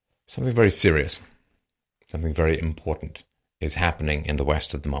Something very serious, something very important is happening in the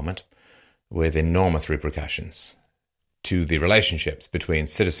West at the moment, with enormous repercussions to the relationships between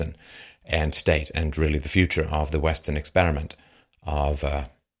citizen and state, and really the future of the Western experiment of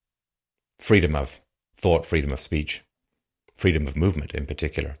freedom of thought, freedom of speech, freedom of movement in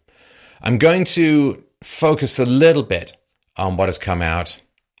particular. I'm going to focus a little bit on what has come out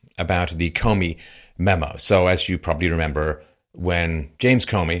about the Comey memo. So as you probably remember, when James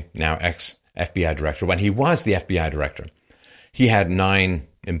Comey, now ex-FBI director, when he was the FBI director, he had 9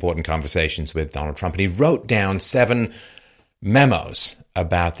 important conversations with Donald Trump, and he wrote down 7 memos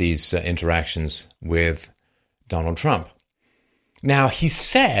about these interactions with Donald Trump. Now, he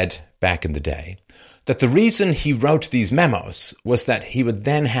said back in the day that the reason he wrote these memos was that he would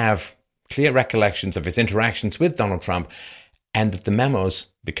then have clear recollections of his interactions with Donald Trump, and that the memos,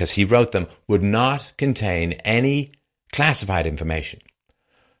 because he wrote them, would not contain any classified information.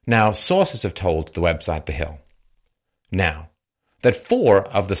 Now, sources have told the website The Hill now that 4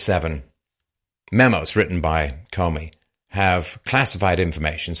 of the 7 memos written by Comey have classified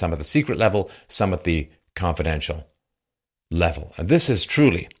information, some at the secret level, some at the confidential level. And this is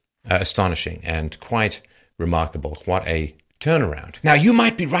truly astonishing and quite remarkable. What a turnaround. Now, you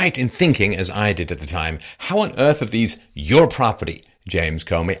might be right in thinking, as I did at the time, how on earth are these your property, James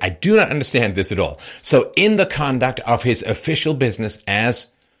Comey? I do not understand this at all. So in the conduct of his official business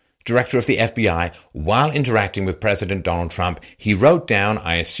as director of the FBI, while interacting with President Donald Trump, he wrote down,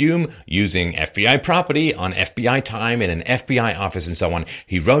 I assume, using FBI property on FBI time in an FBI office and so on,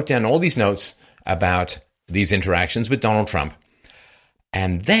 he wrote down all these notes about these interactions with Donald Trump.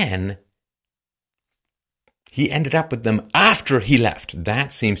 And then he ended up with them after he left.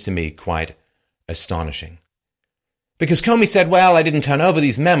 That seems to me quite astonishing. Because Comey said, well, I didn't turn over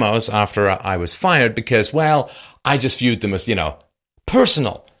these memos after I was fired because, well, I just viewed them as,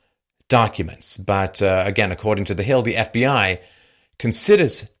 personal documents. But again, according to The Hill, the FBI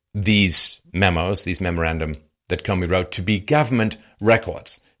considers these memos, these memorandum that Comey wrote, to be government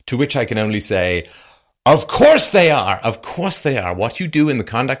records, to which I can only say, of course they are. Of course they are. What you do in the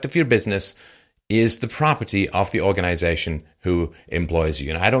conduct of your business is the property of the organization who employs you.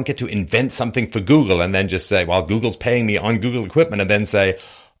 And I don't get to invent something for Google and then just say, well, Google's paying me on Google equipment, and then say,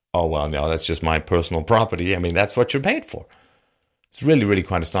 oh, well, no, that's just my personal property. I mean, that's what you're paid for. It's really, really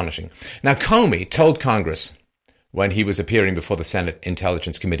quite astonishing. Now, Comey told Congress when he was appearing before the Senate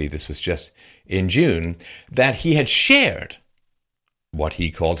Intelligence Committee, this was just in June, that he had shared what he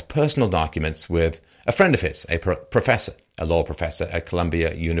called personal documents with a friend of his, a professor, a law professor at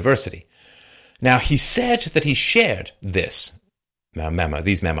Columbia University. Now, he said that he shared these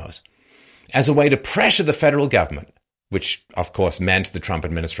memos, as a way to pressure the federal government, which of course meant the Trump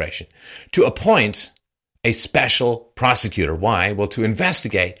administration, to appoint a special prosecutor. Why? Well, to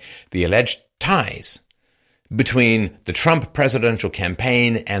investigate the alleged ties between the Trump presidential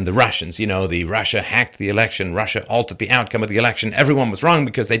campaign and the Russians. The Russia hacked the election, Russia altered the outcome of the election. Everyone was wrong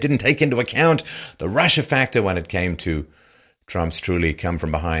because they didn't take into account the Russia factor when it came to Trump's truly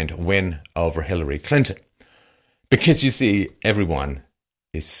come-from-behind win over Hillary Clinton. Because, you see, everyone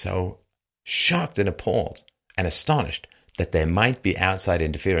is so shocked and appalled and astonished that there might be outside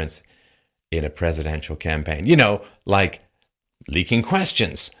interference in a presidential campaign. Like leaking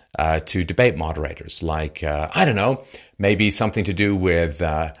questions to debate moderators, like, maybe something to do with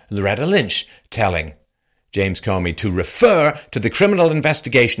Loretta Lynch telling James Comey to refer to the criminal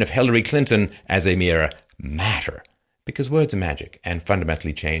investigation of Hillary Clinton as a mere matter. Because words are magic and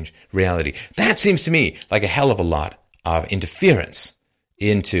fundamentally change reality. That seems to me like a hell of a lot of interference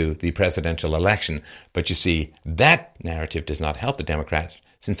into the presidential election. But you see, that narrative does not help the Democrats,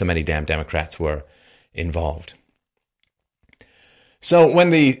 since so many damn Democrats were involved. So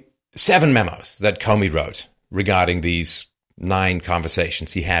when the 7 memos that Comey wrote regarding these 9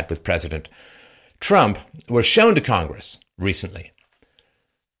 conversations he had with President Trump were shown to Congress recently,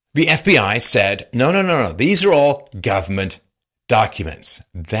 the FBI said, no, these are all government documents.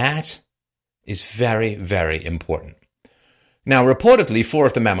 That is very, very important. Now, reportedly, 4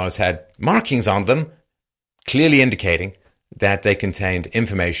 of the memos had markings on them, clearly indicating that they contained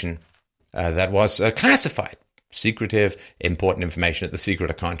information that was classified, secretive, important information at the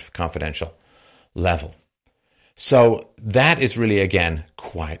secret or confidential level. So that is really, again,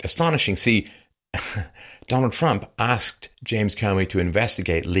 quite astonishing. See, Donald Trump asked James Comey to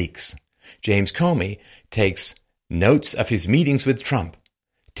investigate leaks. James Comey takes notes of his meetings with Trump,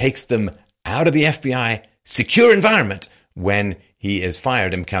 takes them out of the FBI secure environment when he is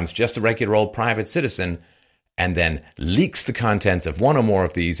fired and becomes just a regular old private citizen, and then leaks the contents of one or more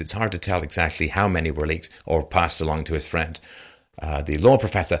of these. It's hard to tell exactly how many were leaked or passed along to his friend. the law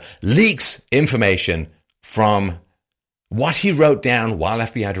professor, leaks information from what he wrote down while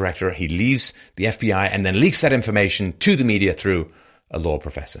FBI director. He leaves the FBI and then leaks that information to the media through a law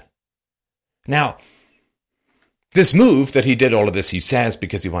professor. Now, this move that he did all of this, he says,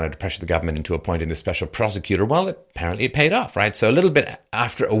 because he wanted to pressure the government into appointing the special prosecutor, well, apparently it paid off, right? So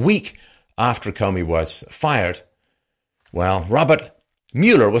a week after Comey was fired, well, Robert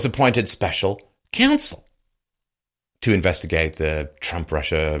Mueller was appointed special counsel to investigate the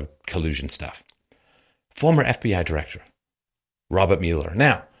Trump-Russia collusion stuff. Former FBI director, Robert Mueller.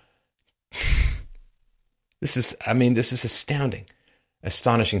 Now, this is astounding,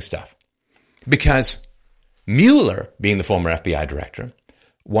 astonishing stuff. Because Mueller, being the former FBI director,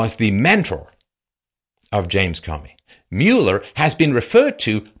 was the mentor of James Comey. Mueller has been referred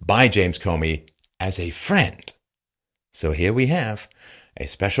to by James Comey as a friend. So here we have a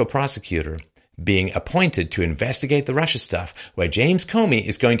special prosecutor being appointed to investigate the Russia stuff, where James Comey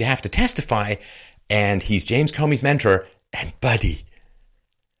is going to have to testify, and he's James Comey's mentor and buddy.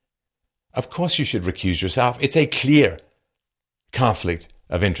 Of course you should recuse yourself. It's a clear conflict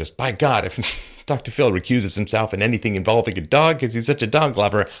of interest. By God, if Dr. Phil recuses himself in anything involving a dog because he's such a dog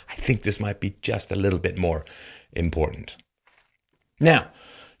lover, I think this might be just a little bit more important. Now,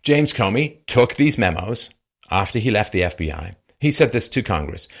 James Comey took these memos after he left the FBI. He said this to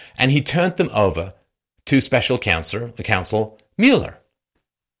Congress, and he turned them over to special counsel Mueller.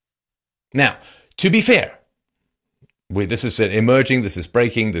 Now, to be fair, this is emerging, this is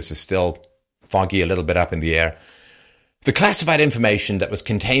breaking, this is still foggy, a little bit up in the air. The classified information that was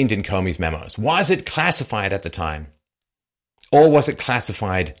contained in Comey's memos, was it classified at the time? Or was it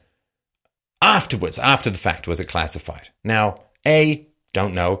classified afterwards, after the fact, was it classified? Now, A,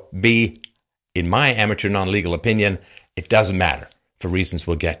 don't know. B, in my amateur non-legal opinion, it doesn't matter, for reasons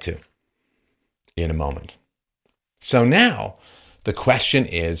we'll get to in a moment. So now, the question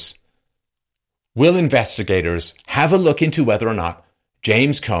is, will investigators have a look into whether or not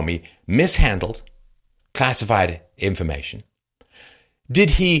James Comey mishandled classified information?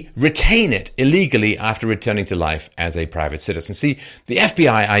 Did he retain it illegally after returning to life as a private citizen? See, the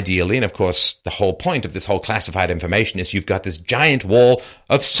FBI ideally, and of course the whole point of this whole classified information is you've got this giant wall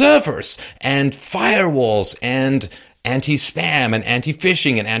of servers and firewalls and anti-spam and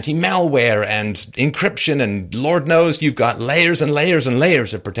anti-phishing and anti-malware and encryption, and Lord knows you've got layers and layers and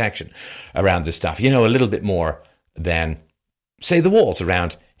layers of protection around this stuff. A little bit more than, say, the walls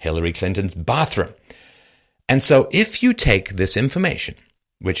around Hillary Clinton's bathroom. And so if you take this information,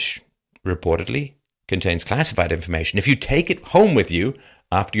 which reportedly contains classified information, if you take it home with you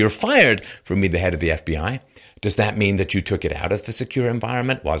after you're fired from being the head of the FBI, does that mean that you took it out of the secure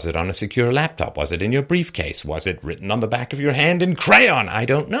environment? Was it on a secure laptop? Was it in your briefcase? Was it written on the back of your hand in crayon? I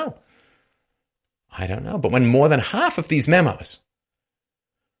don't know. But when more than half of these memos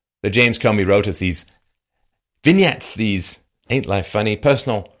that James Comey wrote as these vignettes, these ain't life funny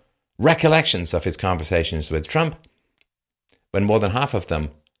personal recollections of his conversations with Trump, when more than half of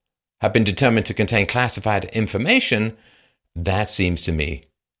them have been determined to contain classified information, that seems to me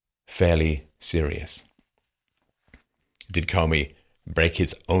fairly serious. Did Comey break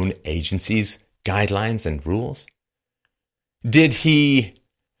his own agency's guidelines and rules? Did he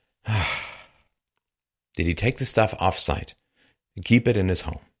take the stuff off-site and keep it in his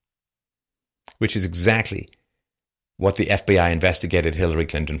home? Which is exactly what the FBI investigated Hillary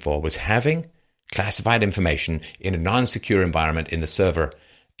Clinton for, was having classified information in a non-secure environment in the server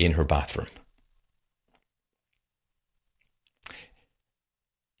in her bathroom.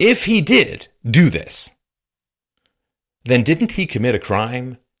 If he did do this, then didn't he commit a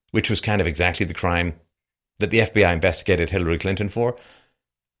crime, which was kind of exactly the crime that the FBI investigated Hillary Clinton for?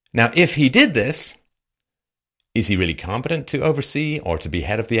 Now, if he did this, is he really competent to oversee or to be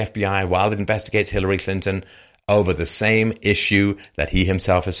head of the FBI while it investigates Hillary Clinton over the same issue that he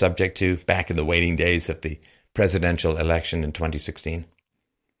himself is subject to back in the waning days of the presidential election in 2016?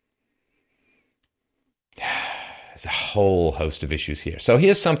 There's a whole host of issues here. So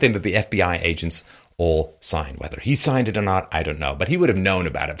here's something that the FBI agents all signed. Whether he signed it or not, I don't know, but he would have known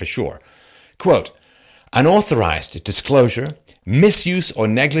about it for sure. Quote, unauthorized disclosure, misuse, or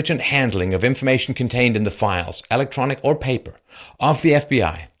negligent handling of information contained in the files, electronic or paper, of the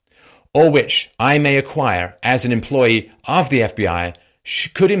FBI, or which I may acquire as an employee of the FBI,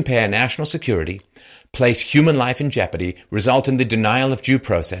 could impair national security, place human life in jeopardy, result in the denial of due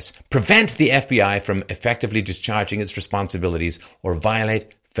process, prevent the FBI from effectively discharging its responsibilities, or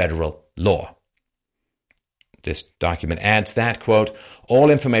violate federal law. This document adds that, quote,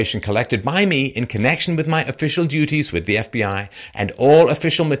 all information collected by me in connection with my official duties with the FBI and all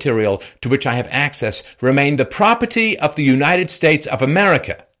official material to which I have access remain the property of the United States of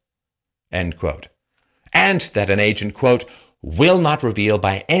America, end quote. And that an agent, quote, will not reveal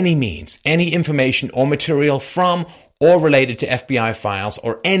by any means any information or material from or related to FBI files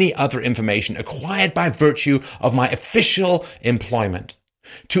or any other information acquired by virtue of my official employment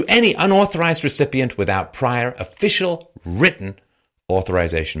to any unauthorized recipient without prior official written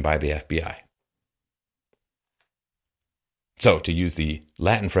authorization by the FBI. So, to use the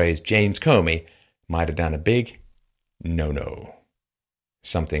Latin phrase, James Comey might have done a big no-no.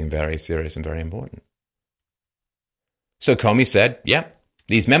 Something very serious and very important. So Comey said, yep,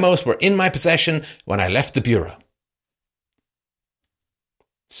 these memos were in my possession when I left the Bureau.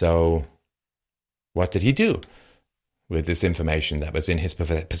 So, what did he do with this information that was in his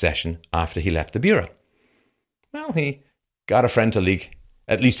possession after he left the Bureau? Well, he got a friend to leak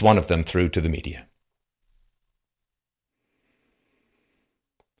at least one of them through to the media.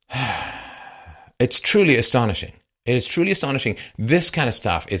 It's truly astonishing. It is truly astonishing. This kind of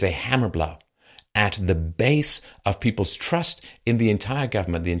stuff is a hammer blow at the base of people's trust in the entire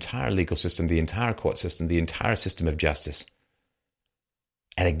government, the entire legal system, the entire court system, the entire system of justice.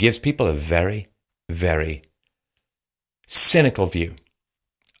 And it gives people a very, very cynical view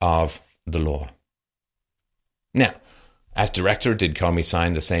of the law. Now, as director, did Comey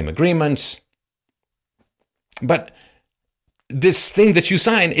sign the same agreement? But this thing that you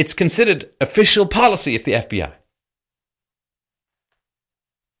sign, it's considered official policy of the FBI.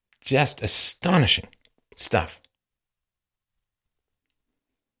 Just astonishing stuff.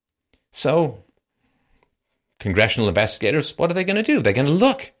 So, congressional investigators, what are they going to do? They're going to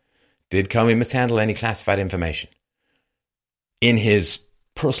look. Did Comey mishandle any classified information? In his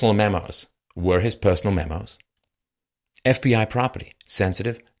personal memos, were his personal memos FBI property,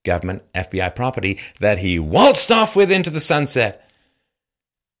 sensitive government FBI property that he waltzed off with into the sunset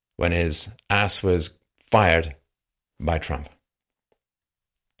when his ass was fired by Trump?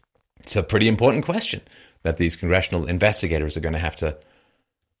 It's a pretty important question that these congressional investigators are going to have to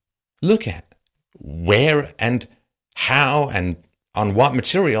look at. Where and how and on what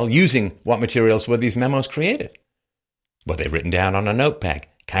material, using what materials were these memos created? Were they written down on a notepad?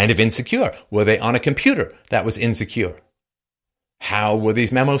 Kind of insecure. Were they on a computer that was insecure? How were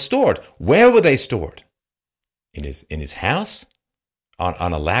these memos stored? Where were they stored? In his house?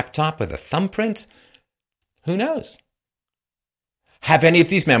 On a laptop with a thumbprint? Who knows? Have any of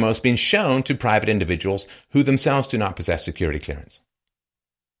these memos been shown to private individuals who themselves do not possess security clearance?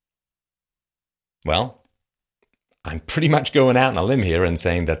 Well, I'm pretty much going out on a limb here and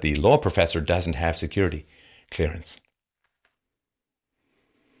saying that the law professor doesn't have security clearance.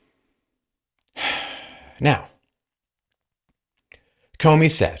 Now,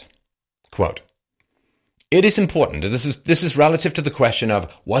 Comey said, quote, it is important, this is relative to the question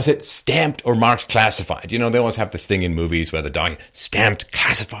of, was it stamped or marked classified? You know, they always have this thing in movies where the document stamped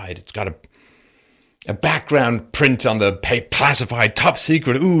classified. It's got a background print on the paper, classified, top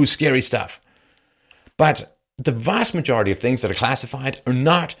secret, ooh, scary stuff. But the vast majority of things that are classified are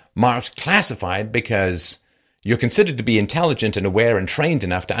not marked classified because you're considered to be intelligent and aware and trained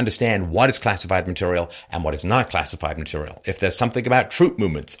enough to understand what is classified material and what is not classified material. If there's something about troop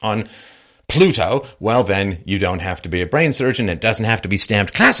movements on Pluto, well, then you don't have to be a brain surgeon. It doesn't have to be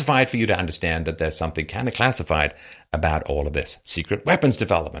stamped classified for you to understand that there's something kind of classified about all of this. Secret weapons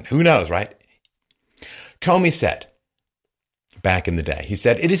development. Who knows, right? Comey said, back in the day, he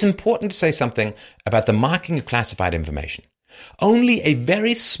said, it is important to say something about the marking of classified information. Only a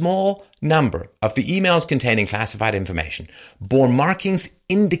very small number of the emails containing classified information bore markings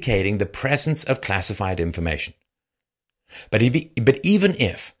indicating the presence of classified information. But even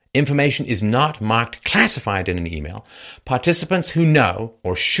if information is not marked classified in an email, participants who know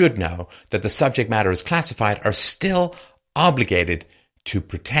or should know that the subject matter is classified are still obligated to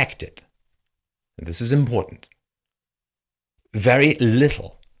protect it. And this is important. Very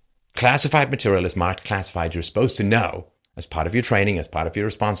little classified material is marked classified. You're supposed to know, as part of your training, as part of your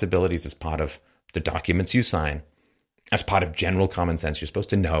responsibilities, as part of the documents you sign, as part of general common sense, you're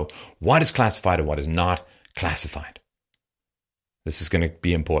supposed to know what is classified and what is not classified. This is going to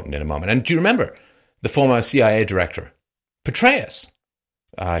be important in a moment. And do you remember the former CIA director, Petraeus?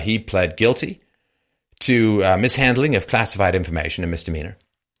 He pled guilty to mishandling of classified information, a misdemeanor.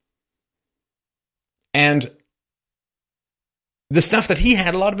 And the stuff that he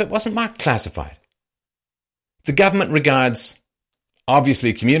had, a lot of it wasn't marked classified. The government regards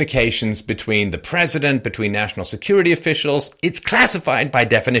obviously communications between the president, between national security officials. It's classified by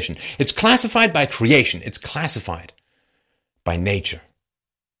definition. It's classified by creation. It's classified by nature.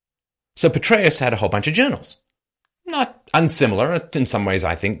 So Petraeus had a whole bunch of journals. Not unsimilar, in some ways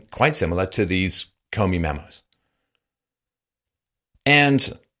I think quite similar to these Comey memos.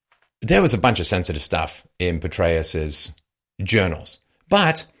 And there was a bunch of sensitive stuff in Petraeus's journals.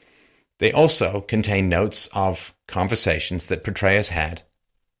 But they also contain notes of conversations that Petraeus had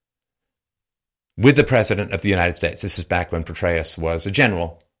with the President of the United States. This is back when Petraeus was a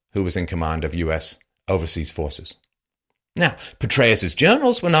general who was in command of U.S. overseas forces. Now, Petraeus's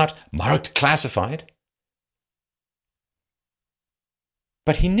journals were not marked classified,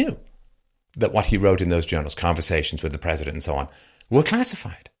 but he knew that what he wrote in those journals, conversations with the President and so on, were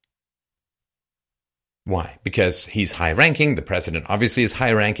classified. Why? Because he's high-ranking. The President obviously is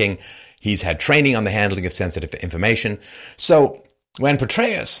high-ranking. He's had training on the handling of sensitive information. So when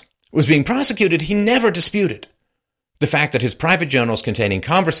Petraeus was being prosecuted, he never disputed the fact that his private journals containing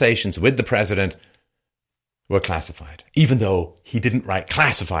conversations with the President were classified, even though he didn't write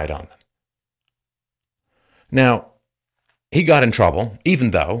classified on them. Now, he got in trouble,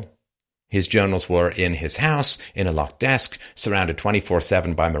 even though his journals were in his house, in a locked desk, surrounded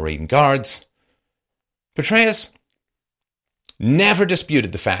 24/7 by Marine guards. Petraeus never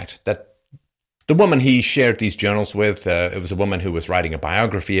disputed the fact that the woman he shared these journals with, it was a woman who was writing a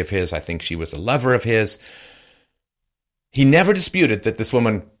biography of his. I think she was a lover of his. He never disputed that this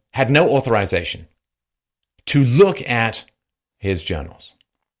woman had no authorization to look at his journals.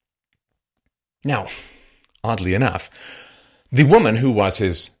 Now, oddly enough, the woman who was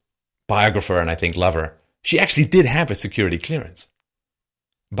his biographer and I think lover, she actually did have a security clearance.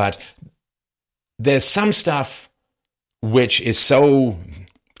 But there's some stuff which is so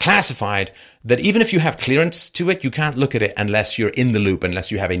classified that even if you have clearance to it, you can't look at it unless you're in the loop,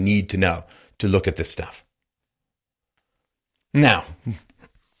 unless you have a need to know to look at this stuff. Now,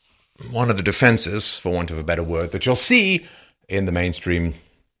 one of the defenses, for want of a better word, that you'll see in the mainstream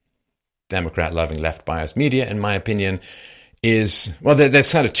Democrat-loving left-biased media, in my opinion, is, well,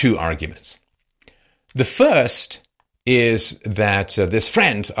 there's kind of two arguments. The first is that this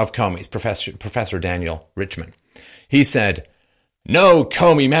friend of Comey's, Professor Daniel Richman, he said, no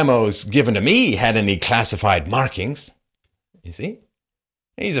Comey memos given to me had any classified markings. You see?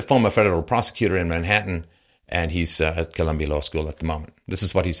 He's a former federal prosecutor in Manhattan, and he's at Columbia Law School at the moment. This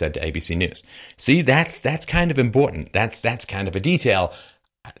is what he said to ABC News. See, that's kind of important. That's kind of a detail.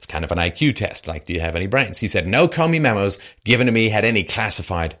 It's kind of an IQ test, like, do you have any brains? He said, no Comey memos given to me had any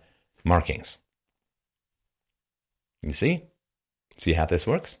classified markings. You see? See how this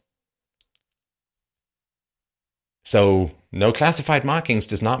works? So, no classified markings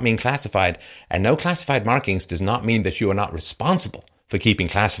does not mean classified, and no classified markings does not mean that you are not responsible for keeping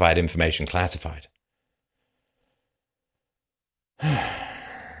classified information classified.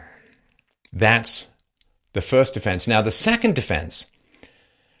 That's the first defense. Now, the second defense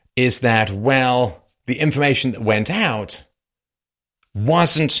is that, well, the information that went out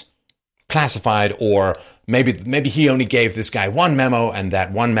wasn't classified, or maybe he only gave this guy one memo, and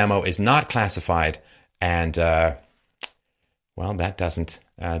that one memo is not classified, and well, that doesn't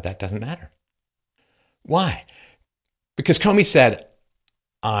matter. Why? Because Comey said,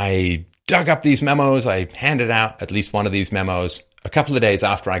 I dug up these memos, I handed out at least one of these memos a couple of days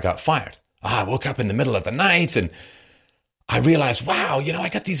after I got fired. I woke up in the middle of the night and I realized, wow, I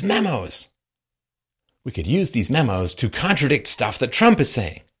got these memos. We could use these memos to contradict stuff that Trump is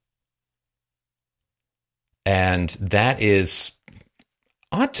saying. And that is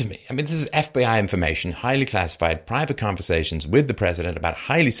odd to me. I mean, this is FBI information, highly classified, private conversations with the president about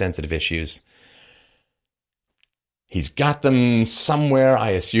highly sensitive issues. He's got them somewhere, I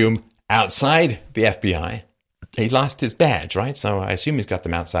assume, outside the FBI. He lost his badge, right? So I assume he's got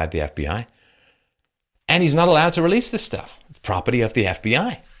them outside the FBI. And he's not allowed to release this stuff. It's property of the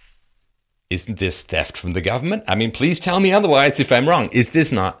FBI. Isn't this theft from the government? I mean, please tell me otherwise if I'm wrong. Is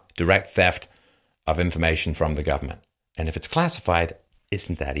this not direct theft of information from the government? And if it's classified,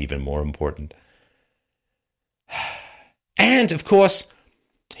 isn't that even more important? And, of course,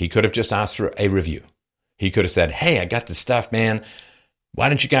 he could have just asked for a review. He could have said, hey, I got this stuff, man. Why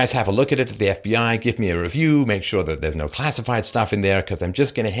don't you guys have a look at it at the FBI, give me a review, make sure that there's no classified stuff in there, because I'm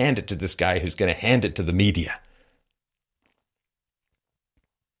just going to hand it to this guy who's going to hand it to the media.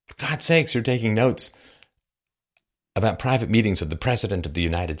 For God's sakes, you're taking notes about private meetings with the President of the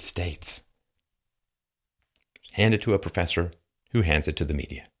United States. Hand it to a professor who hands it to the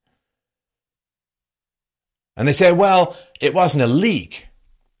media. And they say, well, it wasn't a leak,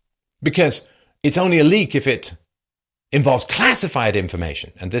 because it's only a leak if it involves classified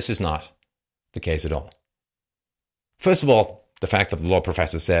information, and this is not the case at all. First of all, the fact that the law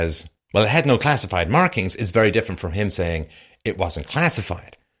professor says, well, it had no classified markings is very different from him saying it wasn't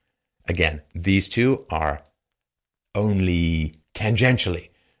classified. Again, these two are only tangentially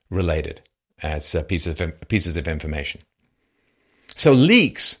related as pieces of information. So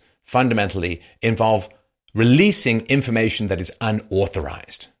leaks fundamentally involve releasing information that is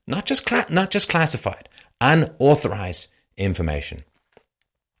unauthorized, not just classified, unauthorized information.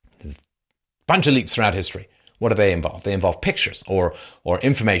 There's a bunch of leaks throughout history. What do they involve? They involve pictures or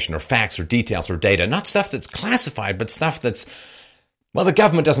information or facts or details or data, not stuff that's classified, but stuff that's, well, the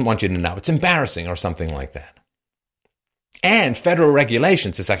government doesn't want you to know. It's embarrassing or something like that. And federal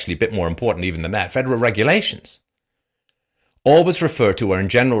regulations is actually a bit more important even than that. Federal regulations always refer to, or in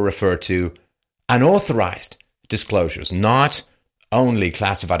general refer to, unauthorized disclosures, not only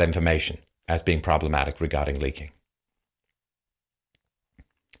classified information as being problematic regarding leaking.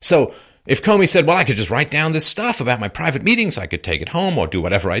 So if Comey said, well, I could just write down this stuff about my private meetings, I could take it home or do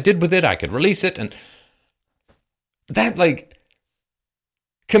whatever I did with it, I could release it, and that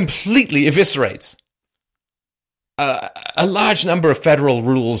completely eviscerates a large number of federal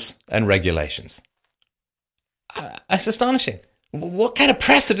rules and regulations. That's astonishing. What kind of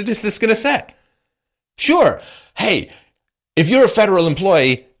precedent is this going to set? Sure, hey, if you're a federal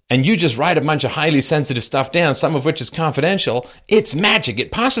employee and you just write a bunch of highly sensitive stuff down, some of which is confidential, it's magic.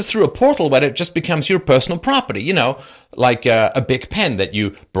 It passes through a portal where it just becomes your personal property, like a big pen that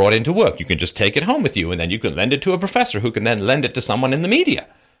you brought into work. You can just take it home with you, and then you can lend it to a professor who can then lend it to someone in the media.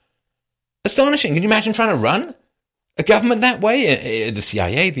 Astonishing. Can you imagine trying to run a government that way? The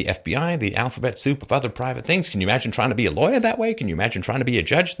CIA, the FBI, the alphabet soup of other private things. Can you imagine trying to be a lawyer that way? Can you imagine trying to be a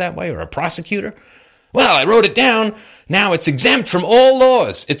judge that way or a prosecutor? Well, I wrote it down. Now it's exempt from all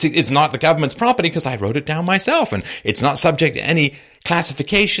laws. It's not the government's property because I wrote it down myself, and it's not subject to any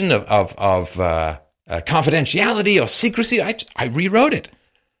classification of confidentiality or secrecy. I rewrote it.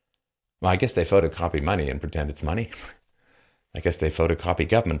 Well, I guess they photocopy money and pretend it's money. I guess they photocopy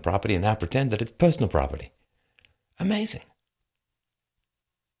government property and now pretend that it's personal property. Amazing.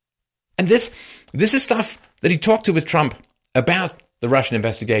 And this is stuff that he talked to with Trump about the Russian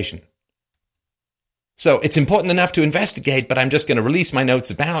investigation. So it's important enough to investigate, but I'm just going to release my notes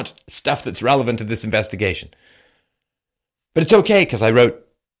about stuff that's relevant to this investigation. But it's okay because I wrote,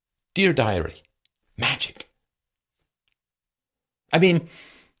 Dear Diary, magic. I mean,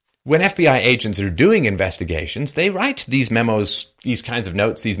 when FBI agents are doing investigations, they write these memos, these kinds of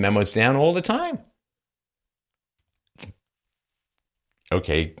notes, these memos down all the time.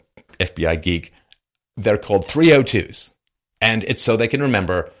 Okay, FBI geek, they're called 302s. And it's so they can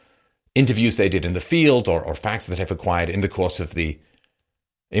remember interviews they did in the field or facts that they've acquired in the course of the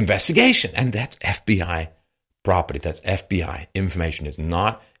investigation. And that's FBI property. That's FBI information. It's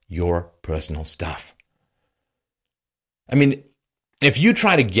not your personal stuff. I mean, if you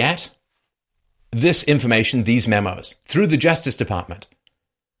try to get this information, these memos, through the Justice Department,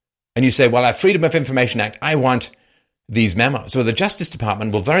 and you say, well, I have Freedom of Information Act, I want these memos. So the Justice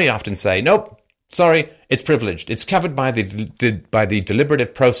Department will very often say, nope, sorry, it's privileged. It's covered by the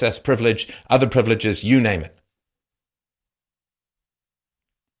deliberative process privilege, other privileges, you name it.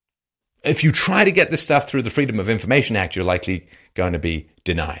 If you try to get this stuff through the Freedom of Information Act, you're likely going to be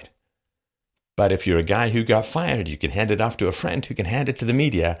denied. But if you're a guy who got fired, you can hand it off to a friend who can hand it to the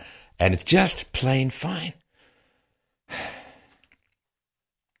media, and it's just plain fine.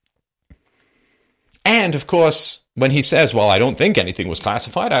 And, of course, when he says, well, I don't think anything was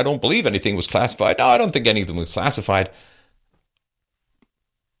classified, I don't believe anything was classified, no, I don't think anything was classified,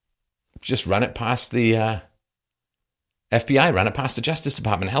 just run it past the FBI, run it past the Justice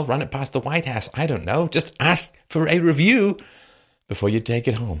Department, hell, run it past the White House, I don't know, just ask for a review before you take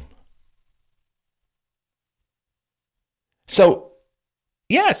it home. So,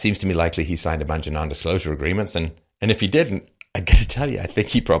 yeah, it seems to me likely he signed a bunch of non-disclosure agreements, and if he didn't, I got to tell you, I think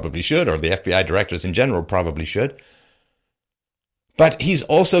he probably should, or the FBI directors in general probably should. But he's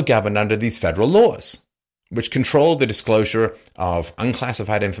also governed under these federal laws, which control the disclosure of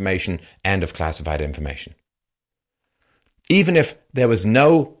unclassified information and of classified information. Even if there was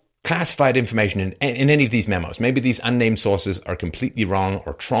no classified information in any of these memos, maybe these unnamed sources are completely wrong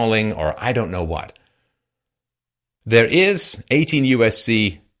or trolling or I don't know what, there is 18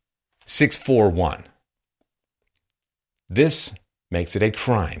 U.S.C. 641. This makes it a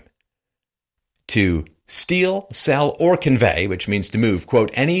crime to steal, sell, or convey, which means to move,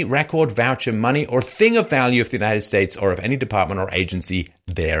 quote, any record, voucher, money, or thing of value of the United States or of any department or agency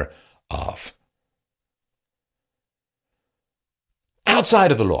thereof.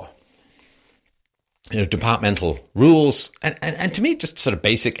 Outside of the law, departmental rules, and to me, just sort of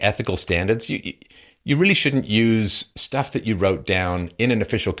basic ethical standards. You really shouldn't use stuff that you wrote down in an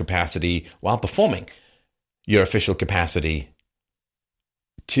official capacity while performing your official capacity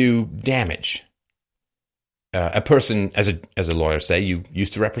to damage a person, as a lawyer, say, you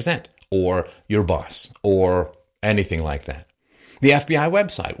used to represent, or your boss, or anything like that. The FBI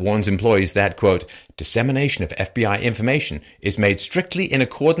website warns employees that, quote, dissemination of FBI information is made strictly in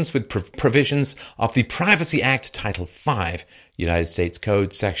accordance with provisions of the Privacy Act, Title V, United States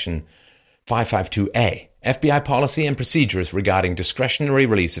Code, Section 552A, FBI policy and procedures regarding discretionary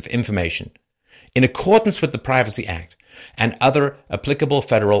release of information, in accordance with the Privacy Act and other applicable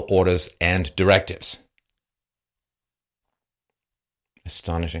federal orders and directives.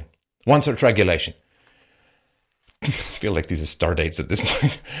 Astonishing. One such regulation. I feel like these are star dates at this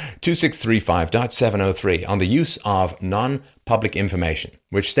point. 2635.703 on the use of non-public information,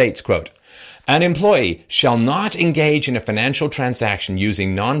 which states, quote, an employee shall not engage in a financial transaction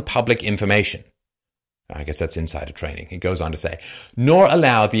using non-public information. I guess that's insider training. He goes on to say, nor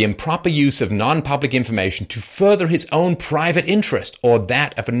allow the improper use of non-public information to further his own private interest or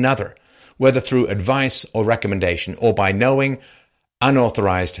that of another, whether through advice or recommendation or by knowing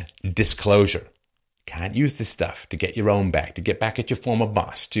unauthorized disclosure. Can't use this stuff to get your own back, to get back at your former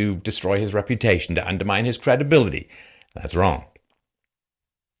boss, to destroy his reputation, to undermine his credibility. That's wrong.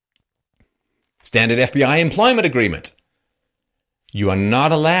 Standard FBI employment agreement. You are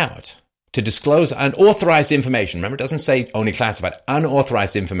not allowed to disclose unauthorized information. Remember, it doesn't say only classified,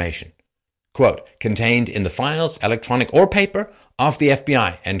 unauthorized information. Quote, contained in the files, electronic or paper, of the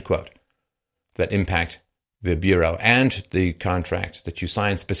FBI, end quote, that impact the Bureau. And the contract that you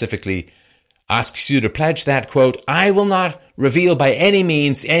sign specifically asks you to pledge that, quote, I will not reveal by any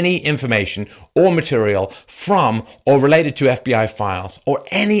means any information or material from or related to FBI files or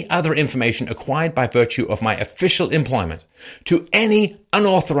any other information acquired by virtue of my official employment to any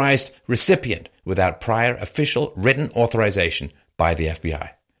unauthorized recipient without prior official written authorization by the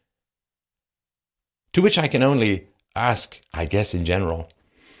FBI. To which I can only ask, I guess in general,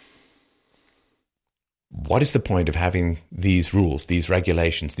 what is the point of having these rules, these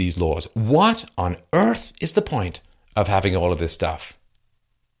regulations, these laws? What on earth is the point of having all of this stuff?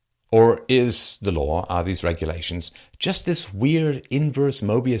 Or is the law, are these regulations, just this weird inverse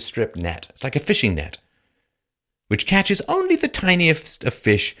Mobius strip net? It's like a fishing net, which catches only the tiniest of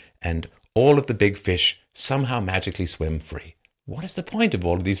fish, and all of the big fish somehow magically swim free. What is the point of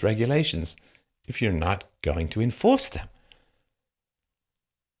all of these regulations if you're not going to enforce them?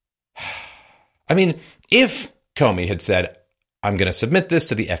 I mean, if Comey had said, I'm going to submit this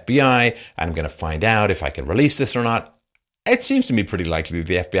to the FBI, and I'm going to find out if I can release this or not, it seems to me pretty likely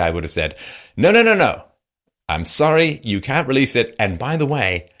the FBI would have said, no. I'm sorry, you can't release it. And by the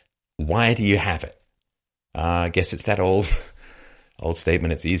way, why do you have it? I guess it's that old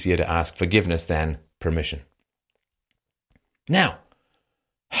statement, it's easier to ask forgiveness than permission. Now,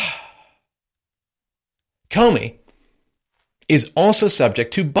 Comey is also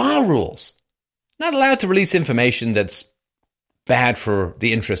subject to bar rules. Not allowed to release information that's bad for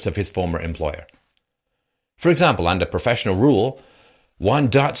the interests of his former employer. For example, under Professional Rule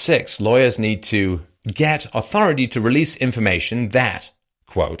 1.6, lawyers need to get authority to release information that,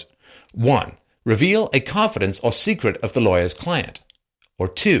 quote, 1. Reveal a confidence or secret of the lawyer's client, or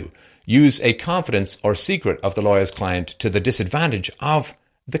 2. Use a confidence or secret of the lawyer's client to the disadvantage of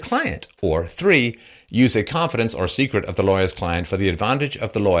the client, or 3. Use a confidence or secret of the lawyer's client for the advantage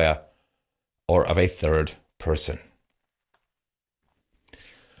of the lawyer or of a third person.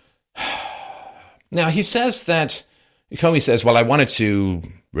 Now, he says that, Comey says, well, I wanted to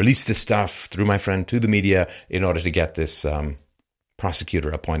release this stuff through my friend to the media in order to get this prosecutor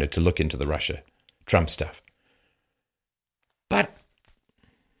appointed to look into the Russia-Trump stuff. But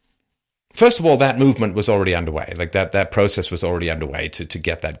first of all, that movement was already underway. Like that process was already underway to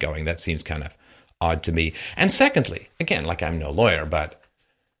get that going. That seems kind of odd to me. And secondly, again, like I'm no lawyer, but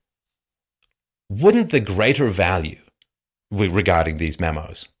wouldn't the greater value regarding these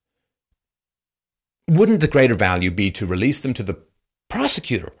memos, wouldn't the greater value be to release them to the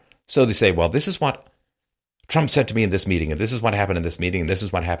prosecutor? So they say, well, this is what Trump said to me in this meeting, and this is what happened in this meeting, and this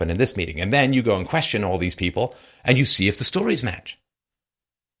is what happened in this meeting. And then you go and question all these people, and you see if the stories match.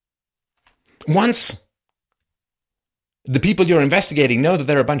 Once the people you're investigating know that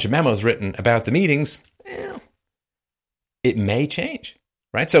there are a bunch of memos written about the meetings, it may change,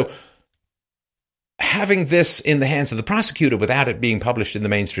 right? So having this in the hands of the prosecutor without it being published in the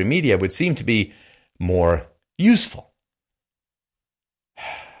mainstream media would seem to be more useful.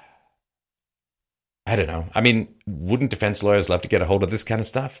 I don't know. I mean, wouldn't defense lawyers love to get a hold of this kind of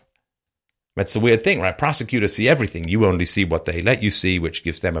stuff? That's the weird thing, right? Prosecutors see everything. You only see what they let you see, which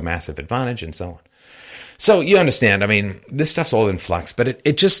gives them a massive advantage and so on. So you understand, I mean, this stuff's all in flux, but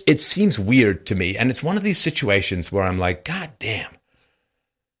it seems weird to me. And it's one of these situations where I'm like, God damn.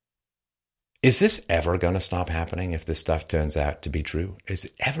 Is this ever going to stop happening if this stuff turns out to be true? Is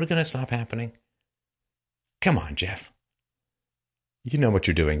it ever going to stop happening? Come on, Jeff. You know what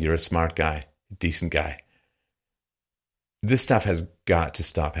you're doing. You're a smart guy, a decent guy. This stuff has got to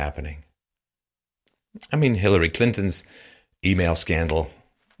stop happening. I mean, Hillary Clinton's email scandal,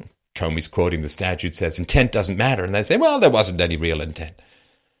 Comey's quoting the statute, says intent doesn't matter. And they say, well, there wasn't any real intent.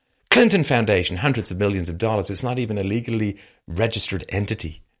 Clinton Foundation, hundreds of millions of dollars. It's not even a legally registered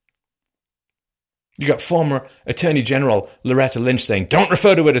entity. You got former Attorney General Loretta Lynch saying, don't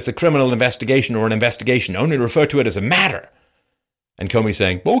refer to it as a criminal investigation or an investigation, only refer to it as a matter. And Comey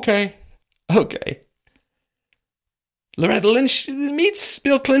saying, okay. Loretta Lynch meets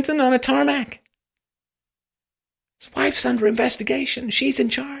Bill Clinton on a tarmac. His wife's under investigation. She's in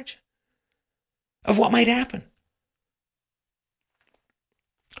charge of what might happen.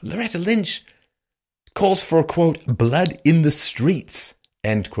 Loretta Lynch calls for, quote, blood in the streets,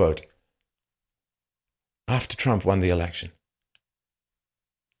 end quote, after Trump won the election.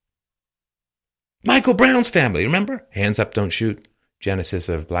 Michael Brown's family, remember? Hands up, don't shoot. Genesis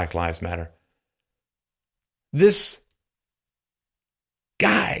of Black Lives Matter. This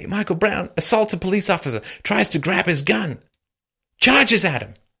guy, Michael Brown, assaults a police officer, tries to grab his gun, charges at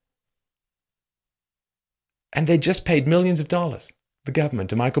him. And they just paid millions of dollars, the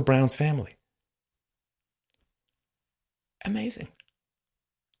government, to Michael Brown's family. Amazing.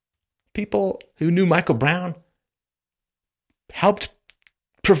 People who knew Michael Brown helped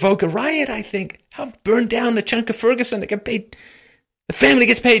provoke a riot, I think, helped burn down the chunk of Ferguson. The family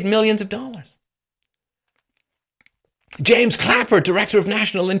gets paid millions of dollars. James Clapper, Director of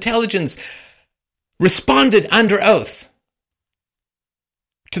National Intelligence, responded under oath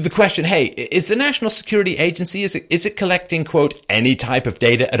to the question, hey, is the National Security Agency, is it collecting, quote, any type of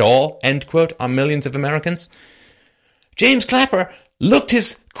data at all, end quote, on millions of Americans? James Clapper looked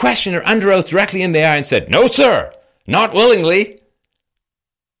his questioner under oath directly in the eye and said, no, sir, not willingly.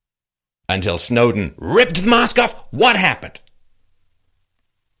 Until Snowden ripped the mask off, what happened?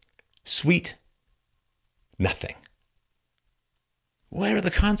 Sweet nothing. Where are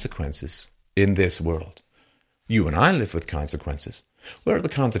the consequences in this world? You and I live with consequences. Where are the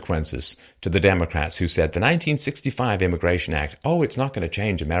consequences to the Democrats who said the 1965 Immigration Act, it's not going to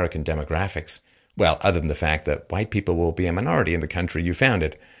change American demographics? Well, other than the fact that white people will be a minority in the country you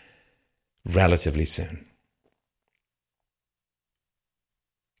founded relatively soon.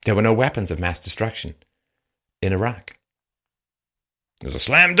 There were no weapons of mass destruction in Iraq. It was a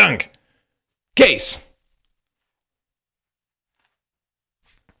slam dunk case.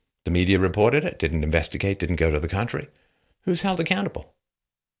 The media reported it, didn't investigate, didn't go to the country. Who's held accountable?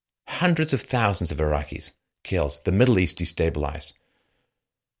 Hundreds of thousands of Iraqis killed, the Middle East destabilized.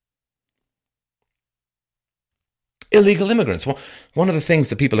 Illegal immigrants. Well, one of the things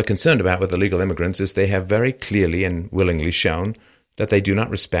that people are concerned about with illegal immigrants is they have very clearly and willingly shown that they do not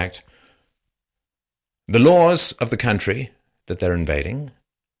respect the laws of the country that they're invading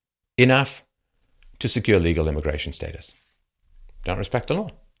enough to secure legal immigration status. Don't respect the law.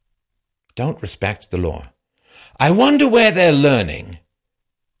 Don't respect the law. I wonder where they're learning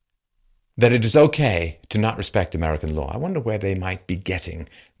that it is okay to not respect American law. I wonder where they might be getting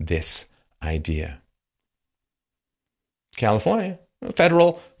this idea. California, the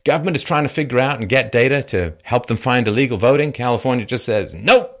federal government is trying to figure out and get data to help them find illegal voting. California just says,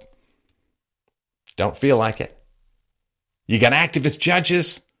 nope, don't feel like it. You got activist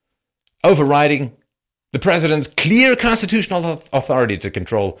judges overriding the president's clear constitutional authority to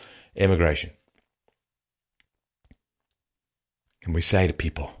control immigration. And we say to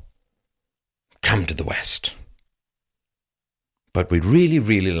people, come to the West. But we'd really,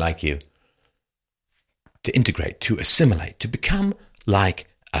 really like you to integrate, to assimilate, to become like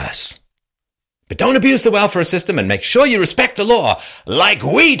us. But don't abuse the welfare system and make sure you respect the law like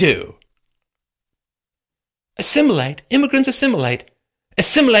we do. Assimilate. Immigrants assimilate.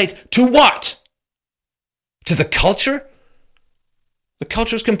 Assimilate to what? To the culture? The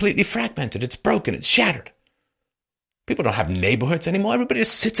culture is completely fragmented. It's broken. It's shattered. People don't have neighborhoods anymore. Everybody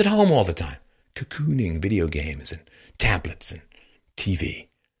just sits at home all the time, cocooning video games and tablets and TV.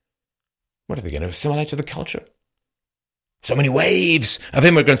 What are they going to assimilate to the culture? So many waves of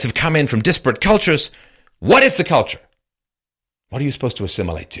immigrants have come in from disparate cultures. What is the culture? What are you supposed to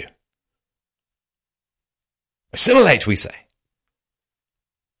assimilate to? Assimilate, we say.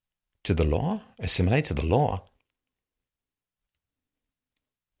 To the law? Assimilate to the law?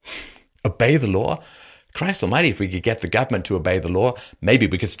 Obey the law? Christ almighty, if we could get the government to obey the law, maybe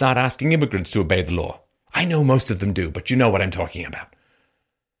we could start asking immigrants to obey the law. I know most of them do, but you know what I'm talking about.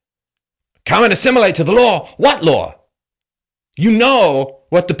 Come and assimilate to the law. What law? You know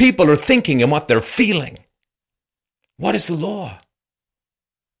what the people are thinking and what they're feeling. What is the law?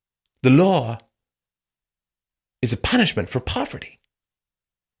 The law is a punishment for poverty.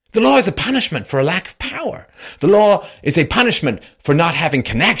 The law is a punishment for a lack of power. The law is a punishment for not having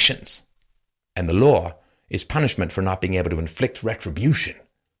connections. And the law is punishment for not being able to inflict retribution.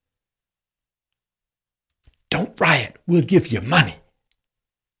 Don't riot, we'll give you money.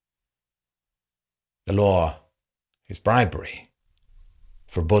 The law is bribery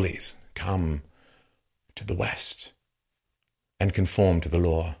for bullies. Come to the West and conform to the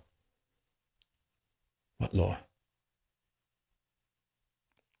law. What law?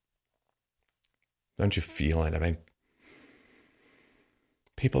 Don't you feel it? I mean,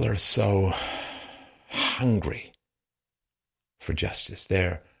 people are so hungry for justice.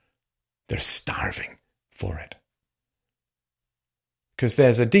 They're starving for it. Because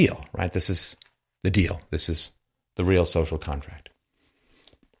there's a deal, right? This is the deal. This is the real social contract.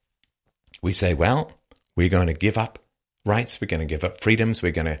 We say, well, we're going to give up rights. We're going to give up freedoms.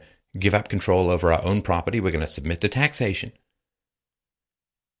 We're going to give up control over our own property. We're going to submit to taxation.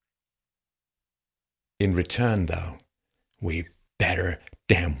 In return, though, we better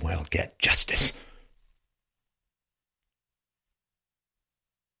damn well get justice.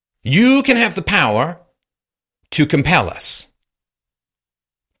 You can have the power to compel us,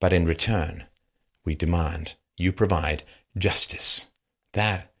 but in return, we demand you provide justice.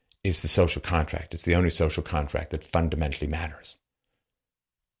 That is the social contract. It's the only social contract that fundamentally matters.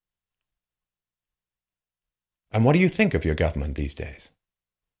 And what do you think of your government these days?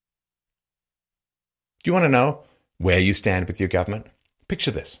 Do you want to know where you stand with your government? Picture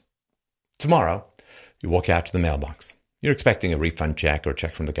this. Tomorrow, you walk out to the mailbox. You're expecting a refund check or a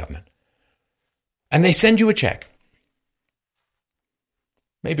check from the government. And they send you a check.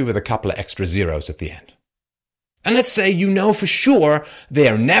 Maybe with a couple of extra zeros at the end. And let's say you know for sure they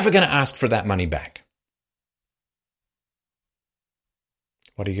are never going to ask for that money back.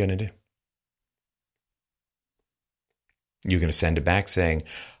 What are you going to do? You're going to send it back saying,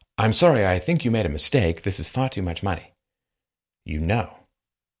 I'm sorry, I think you made a mistake. This is far too much money. You know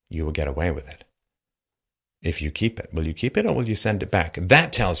you will get away with it. If you keep it, will you keep it or will you send it back?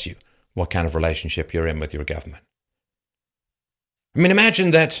 That tells you what kind of relationship you're in with your government. I mean,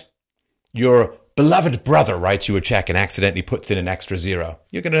 imagine that your beloved brother writes you a check and accidentally puts in an extra zero.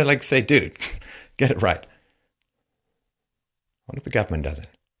 You're going to say, dude, get it right. What if the government doesn't?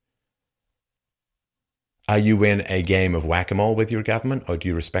 Are you in a game of whack-a-mole with your government, or do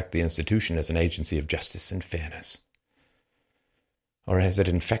you respect the institution as an agency of justice and fairness? Or has it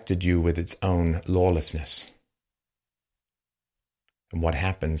infected you with its own lawlessness? And what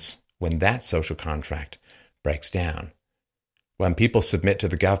happens when that social contract breaks down? When people submit to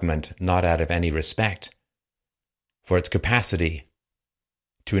the government not out of any respect for its capacity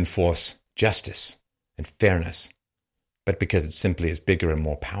to enforce justice and fairness, but because it simply is bigger and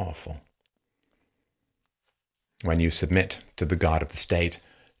more powerful. When you submit to the God of the state,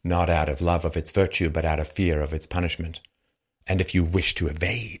 not out of love of its virtue, but out of fear of its punishment. And if you wish to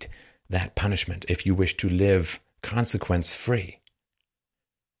evade that punishment, if you wish to live consequence-free,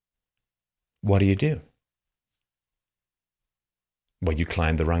 what do? Well, you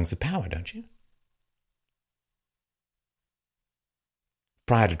climb the rungs of power, don't you?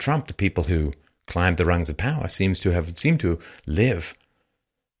 Prior to Trump, the people who climbed the rungs of power seemed to live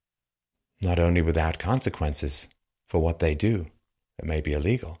not only without consequences for what they do, that may be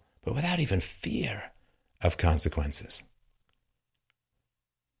illegal, but without even fear of consequences.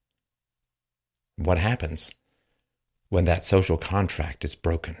 What happens when that social contract is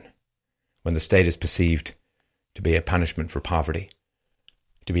broken? When the state is perceived to be a punishment for poverty,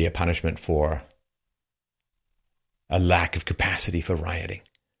 to be a punishment for a lack of capacity for rioting?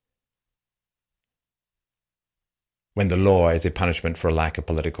 When the law is a punishment for a lack of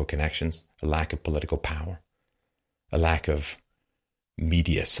political connections, a lack of political power, a lack of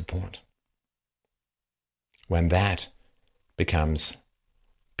media support. When that becomes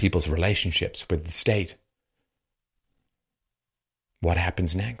people's relationships with the state, what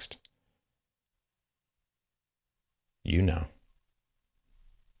happens next? You know.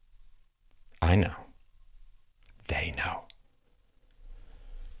 I know. They know.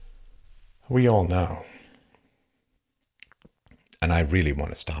 We all know. And I really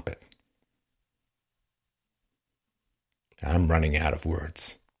want to stop it. I'm running out of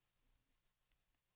words.